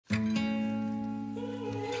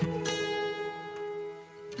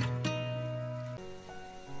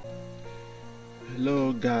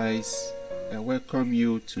Hello guys, I welcome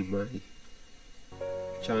you to my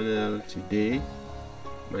channel today.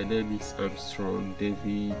 My name is Armstrong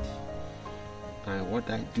David, and what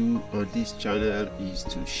I do on this channel is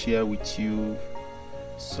to share with you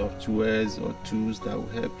softwares or tools that will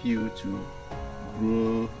help you to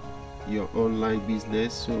grow your online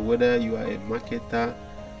business. So whether you are a marketer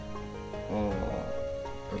or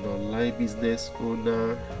an online business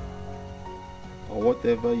owner, or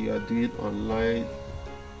whatever you are doing online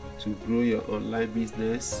to grow your online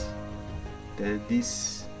business, then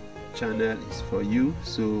this channel is for you.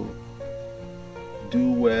 So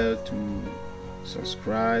do well to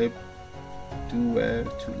subscribe, do well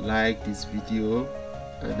to like this video,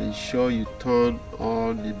 and ensure you turn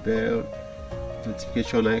on the bell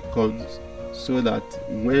notification icons so that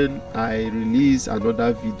when I release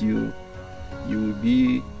another video, you will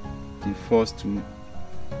be the first to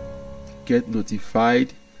get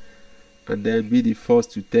notified and then be the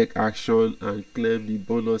first to take action and claim the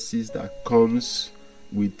bonuses that comes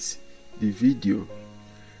with the video.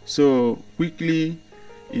 So quickly,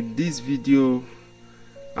 in this video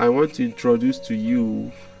I want to introduce to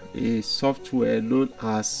you a software known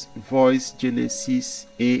as VoiceGenesis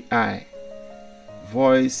AI.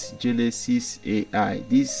 VoiceGenesis AI.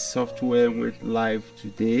 This software went live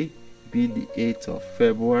today, being the 8th of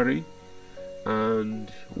February.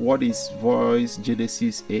 And what is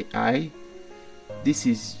VoiceGenesis AI? This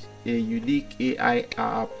is a unique AI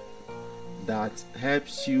app that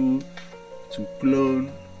helps you to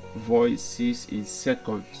clone voices in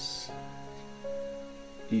seconds.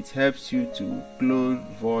 It helps you to clone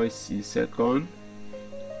voice in seconds.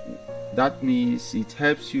 That means it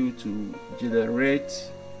helps you to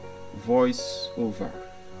generate voice over,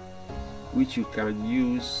 which you can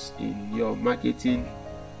use in your marketing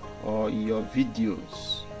or in your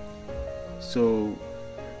videos. So,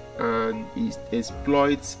 and it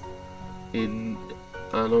exploits in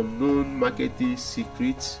an unknown marketing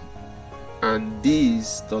secret, and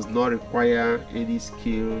this does not require any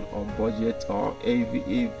skill or budget or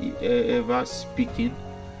ever speaking,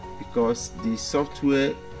 because the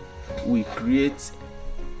software will create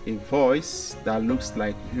a voice that looks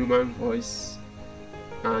like human voice,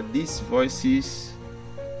 and these voices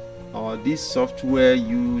or this software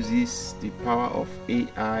uses the power of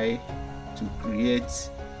AI to create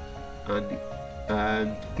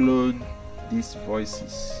and clone these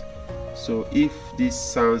voices. So if this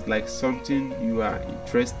sounds like something you are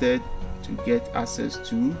interested to get access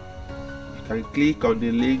to, you can click on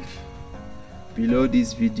the link below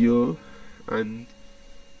this video and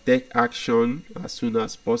take action as soon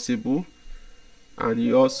as possible. And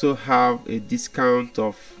you also have a discount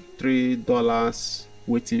of $3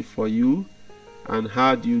 waiting for you. And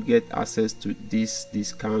how do you get access to this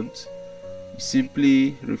discount? You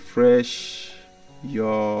simply refresh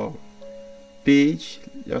your page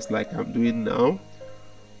just like I'm doing now.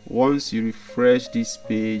 Once you refresh this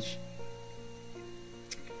page,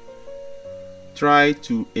 try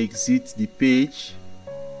to exit the page.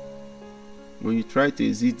 When you try to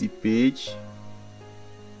exit the page,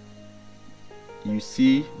 you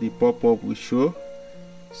see the pop-up will show.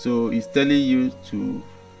 So it's telling you to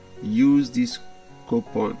use this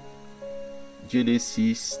coupon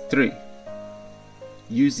Genesis 3.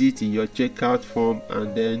 Use it in your checkout form,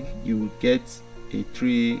 and then you will get a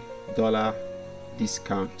 $3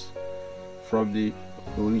 discount from the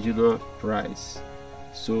original price.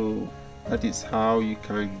 So that is how you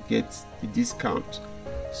can get the discount.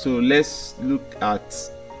 So let's look at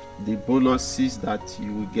the bonuses that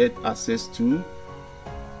you will get access to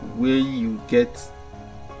when you get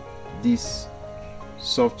this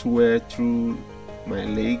software through my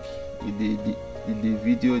link in the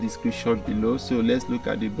video description below. So let's look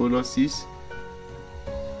at the bonuses.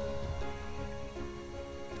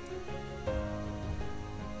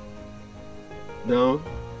 Now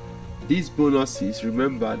these bonuses,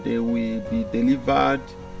 remember, they will be delivered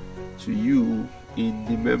to you in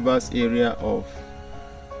the members area of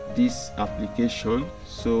this application.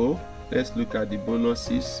 So let's look at the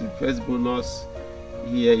bonuses. The first bonus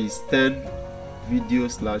here is 10 video /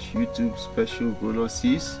 YouTube special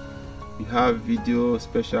bonuses. You have video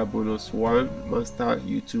special bonus 1, master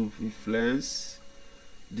YouTube influence.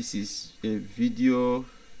 This is a video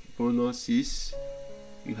bonuses.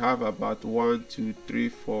 You have about 1, 2, 3,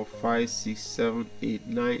 4, 5, 6, 7, 8,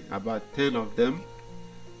 9, about 10 of them,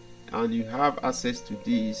 and you have access to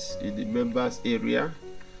these in the members area.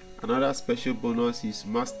 Another special bonus is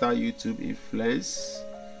master YouTube influence,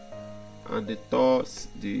 and the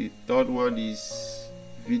third one is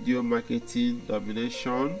video marketing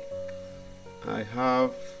domination. I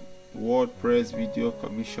have WordPress video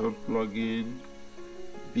commission plugin,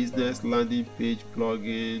 business landing page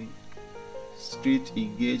plugin, script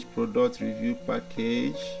engage product review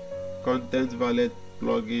package, content valet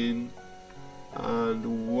plugin, and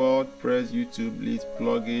WordPress YouTube list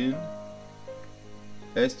plugin,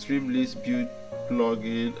 extreme list build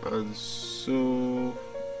plugin, and so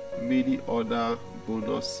many other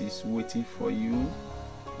bonuses waiting for you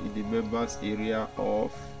in the members area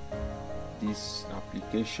of this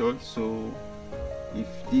application. So if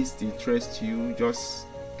this interests you, just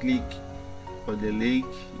click on the link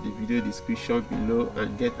in the video description below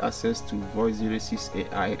and get access to VoiceGenesis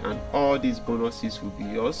AI, and all these bonuses will be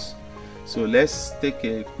yours. So let's take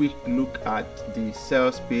a quick look at the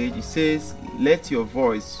sales page. It says, let your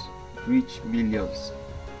voice reach millions.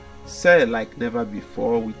 Sell like never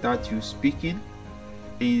before without you speaking.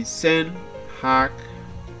 Insane hack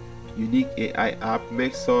unique AI app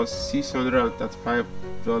makes us $635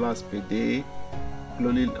 per day,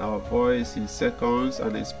 cloning our voice in seconds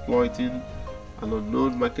and exploiting an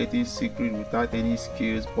unknown marketing secret without any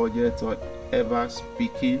skills, budget, or ever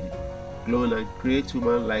speaking. Clone and create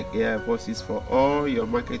human-like AI voices for all your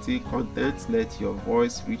marketing content. Let your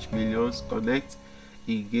voice reach millions. Connect,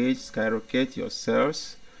 engage, skyrocket your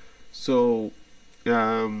sales. So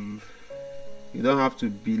you don't have to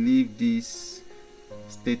believe this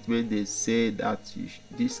statement. They say that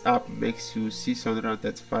this app makes you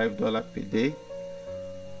 $635 per day.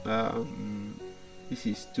 This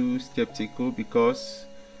is too skeptical, because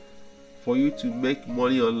for you to make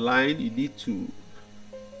money online, you need to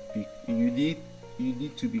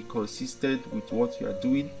be consistent with what you are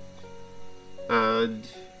doing, and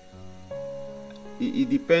it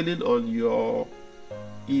depending on your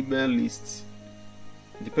email list,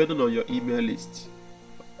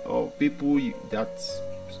 or people that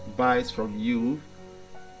buys from you.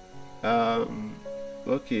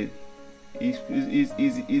 Okay,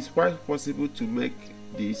 it's quite possible to make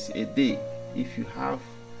this a day if you have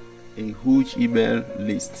a huge email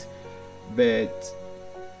list, but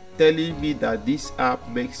telling me that this app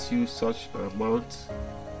makes you such an amount,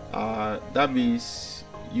 that means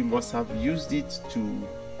you must have used it to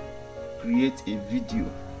create a video,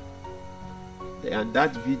 and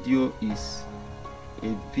that video is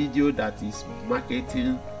a video that is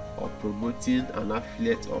marketing or promoting an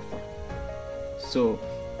affiliate offer. So,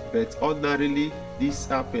 but ordinarily this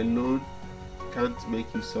app alone can't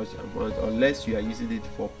make you such amount unless you are using it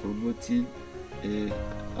for promoting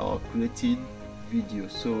or creating video.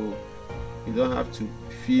 So you don't have to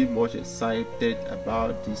feel much excited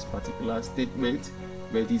about this particular statement,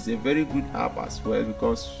 but it's a very good app as well,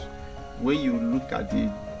 because when you look at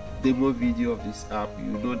the demo video of this app,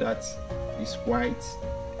 you know that it's quite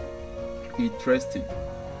interesting.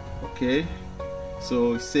 Okay,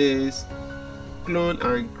 so it says, clone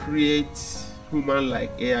and create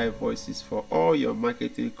human-like AI voices for all your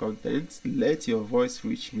marketing content. Let your voice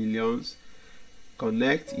reach millions.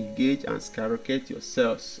 Connect, engage, and skyrocket your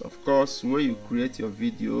sales. Of course, when you create your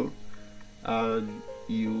video and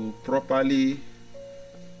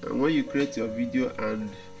when you create your video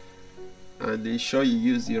and ensure you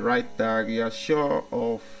use the right tag, you are sure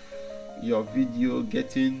of your video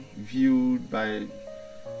getting viewed by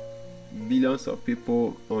millions of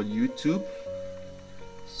people on YouTube.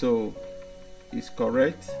 So it's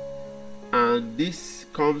correct, and this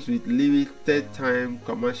comes with limited time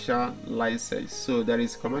commercial license. So there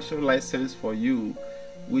is commercial license for you,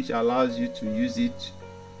 which allows you to use it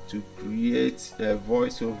to create a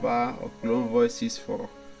voiceover or clone voices for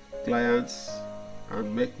clients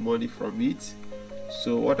and make money from it.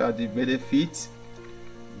 So what are the benefits?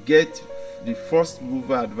 Get the first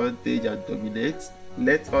mover advantage and dominate.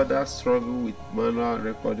 Let others struggle with manual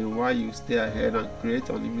recording while you stay ahead and create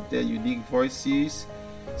unlimited unique voices.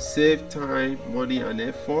 Save time, money, and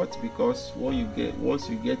effort, because once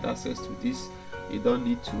you get access to this, you don't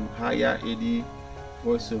need to hire any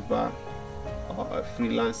voiceover or a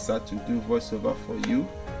freelancer to do voiceover for you,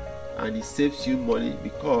 and it saves you money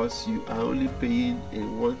because you are only paying a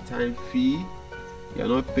one-time fee. You are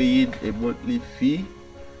not paying a monthly fee,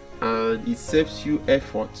 and it saves you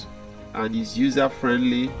effort, and is user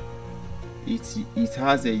friendly. It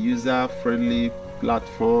has a user friendly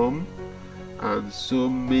platform, and so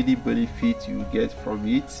many benefits you get from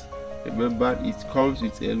it. Remember, it comes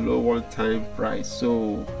with a low one-time price,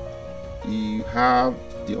 so you have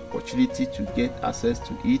the opportunity to get access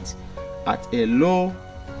to it at a low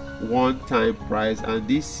one-time price, and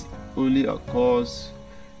this only occurs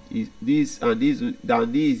this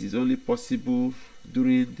is only possible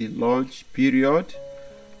during the launch period.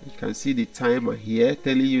 You can see the timer here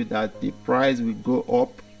telling you that the price will go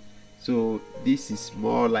up, so this is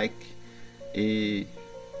more like a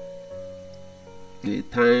the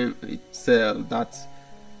time itself that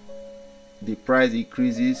the price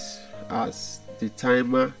increases as the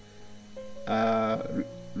timer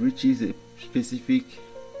reaches a specific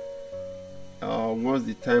once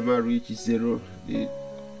the timer reaches 0,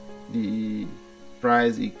 the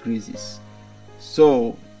price increases.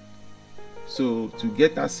 So to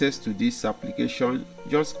get access to this application,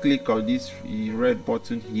 just click on this red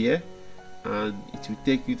button here and it will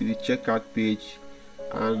take you to the checkout page,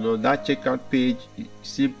 and on that checkout page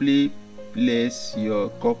simply place your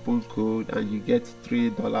coupon code and you get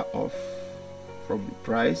 $3 off from the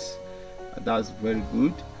price. That's very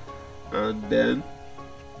good. And then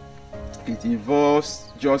it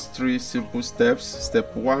involves just 3 simple steps.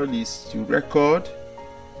 Step 1 is to record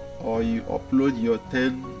or you upload your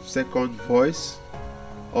 10-second voice,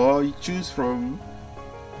 or you choose from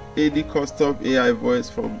any custom AI voice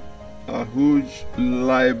from a huge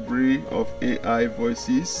library of AI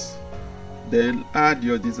voices. Then add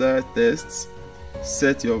your desired tests,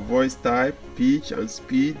 set your voice type, pitch and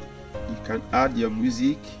speed. You can add your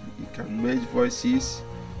music, you can merge voices,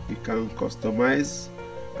 you can customize,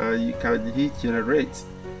 and you can hit generate.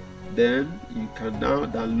 Then you can now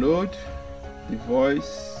download the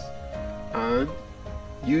voice and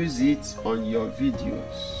use it on your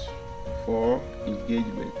videos for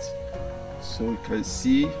engagement. So you can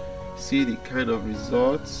see the kind of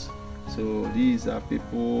results. So these are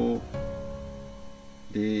people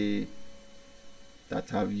that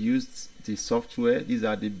have used the software. These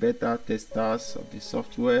are the beta testers of the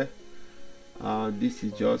software, and this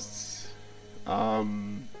is just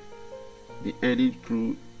the earning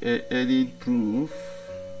proof.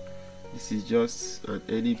 This is just an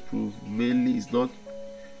earning proof. Mainly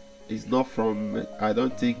it's not from, I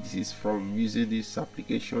don't think this is from using this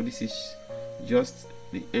application. This is just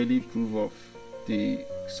the earning proof of the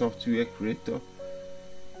software creator,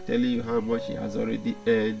 telling you how much he has already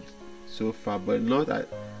earned so far, but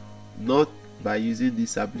not by using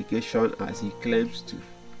this application as he claims to.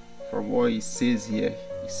 From what he says here,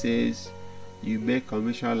 he says you make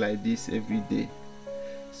commission like this every day.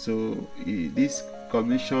 So these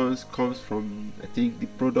commissions comes from, I think, the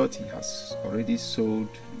product he has already sold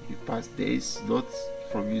in the past days, not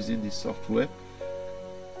from using the software.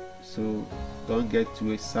 So don't get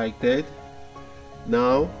too excited.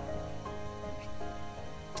 Now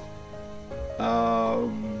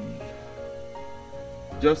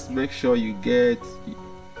just make sure you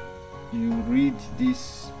read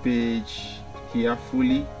this page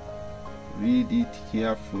carefully,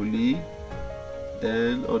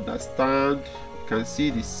 then understand. You can see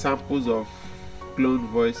the samples of clone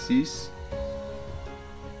voices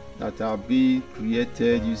that are being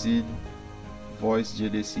created using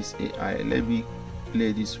VoiceGenesis AI. Let me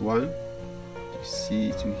play this one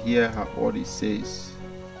to hear what it says.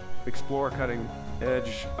 Explore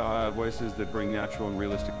cutting-edge voices that bring natural and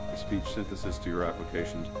realistic speech synthesis to your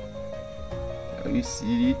applications. Have you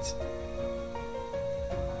seen it?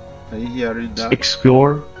 Are you hearing that?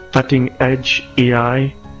 Explore cutting-edge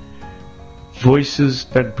AI voices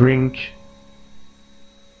that bring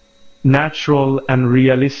natural and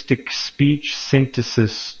realistic speech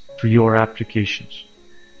synthesis to your applications.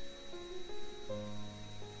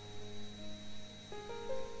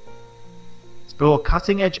 Explore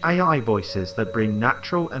cutting-edge AI voices that bring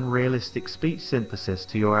natural and realistic speech synthesis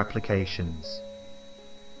to your applications.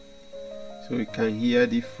 So you can hear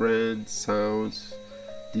different sounds,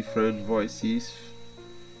 different voices.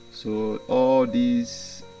 So all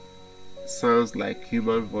these sounds like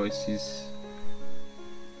human voices.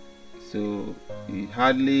 So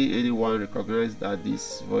hardly anyone recognizes that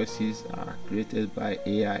these voices are created by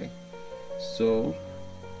AI. So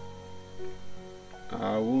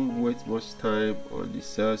I won't waste much time on the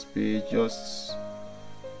sales page. Just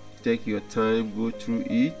take your time, go through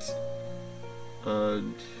it,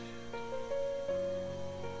 and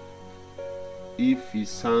if it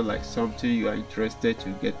sounds like something you are interested to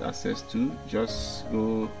get access to, just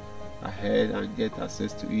go ahead and get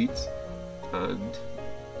access to it, and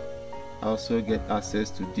also get access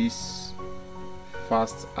to these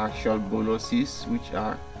fast action bonuses, which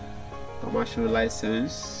are commercial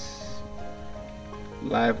license,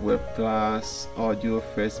 live web class, audio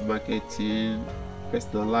first marketing,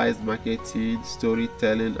 personalized marketing,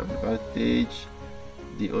 storytelling advantage,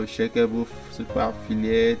 the unshakable super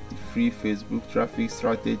affiliate, the free Facebook traffic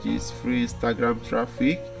strategies, free Instagram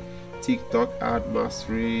traffic, TikTok ad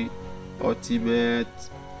mastery, ultimate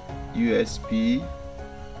USP,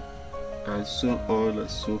 and so on and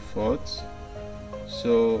so forth.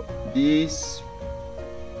 So this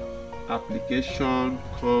application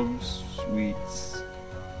comes with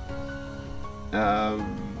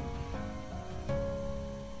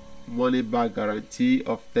money back guarantee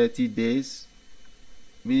of 30 days,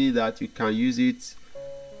 meaning that you can use it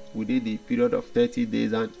within the period of 30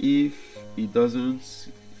 days, and if it doesn't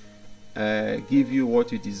give you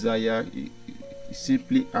what you desire, you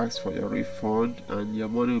simply ask for your refund and your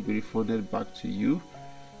money will be refunded back to you.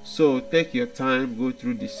 So take your time, go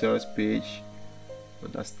through the sales page,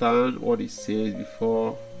 understand what it says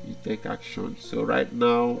before you take action. So right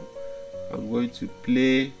now I'm going to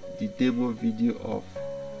play the demo video of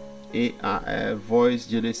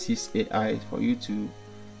VoiceGenesis AI for you to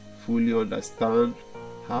fully understand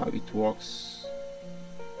how it works.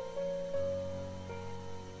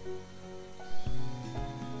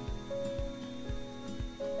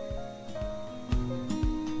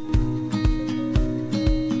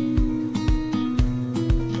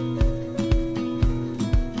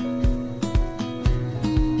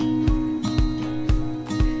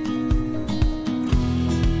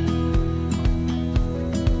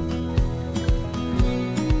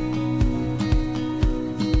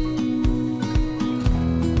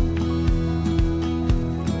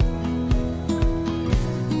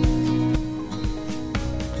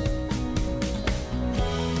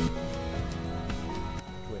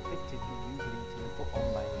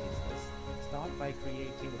 By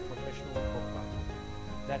creating a professional profile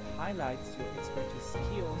that highlights your expertise,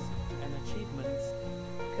 skills, and achievements.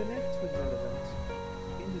 Connect with relevant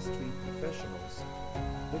industry professionals,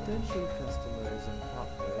 potential customers, and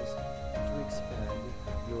partners to expand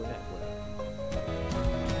your network.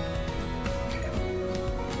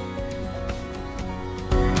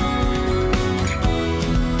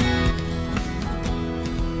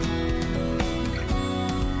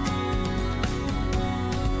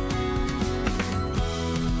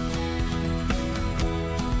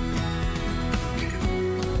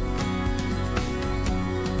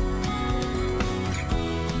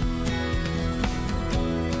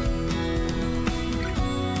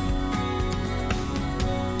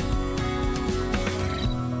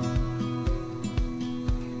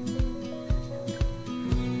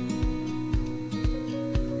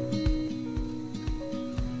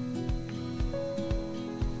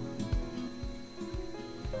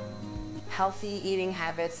 Healthy eating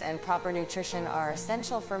habits and proper nutrition are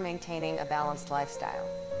essential for maintaining a balanced lifestyle.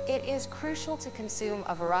 It is crucial to consume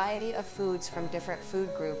a variety of foods from different food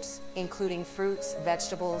groups, including fruits,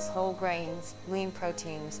 vegetables, whole grains, lean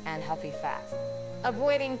proteins, and healthy fats.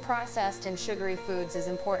 Avoiding processed and sugary foods is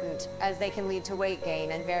important, as they can lead to weight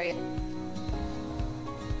gain and various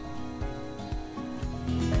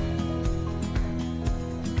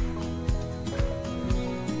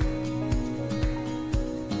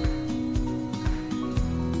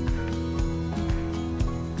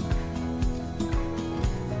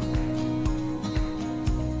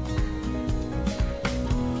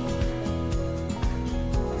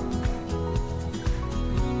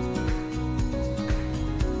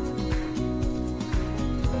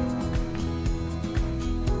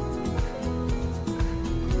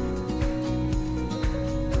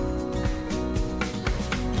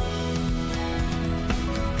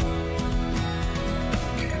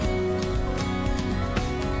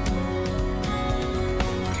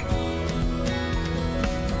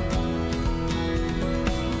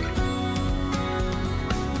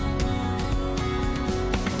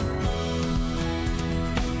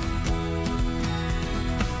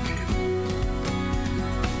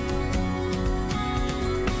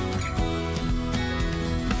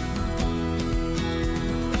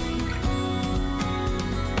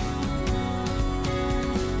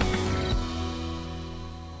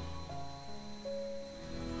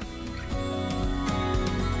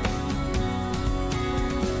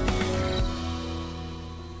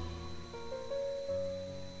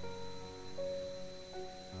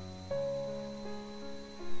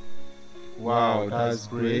Wow, that's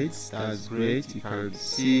great. That's great. You can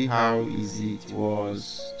see how easy it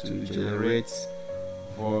was to generate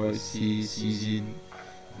voices using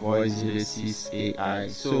VoiceGenesis AI.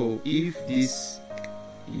 So if this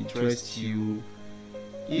interests you,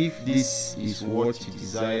 if this is what you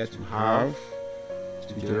desire to have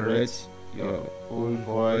to generate your own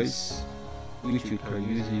voice, which you can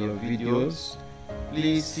use in your videos,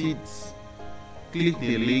 please click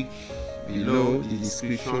the link below the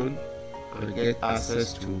description and get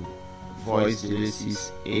access to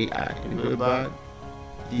VoiceGenesis AI. Remember,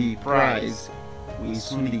 the price will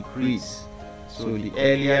soon increase, so the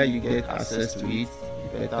earlier you get access to it,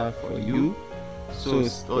 the better for you. So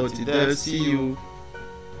until then, see you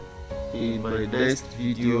in my next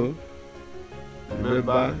video.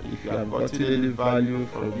 Remember, if you have gotten any value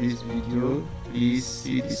from this video, please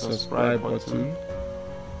hit the subscribe button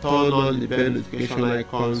turn on the bell notification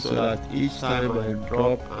icon so that each time I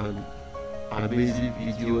drop an amazing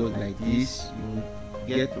video like this, you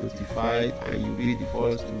get notified and you'll be the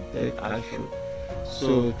first to take action.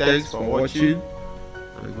 So thanks for watching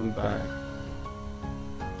and goodbye.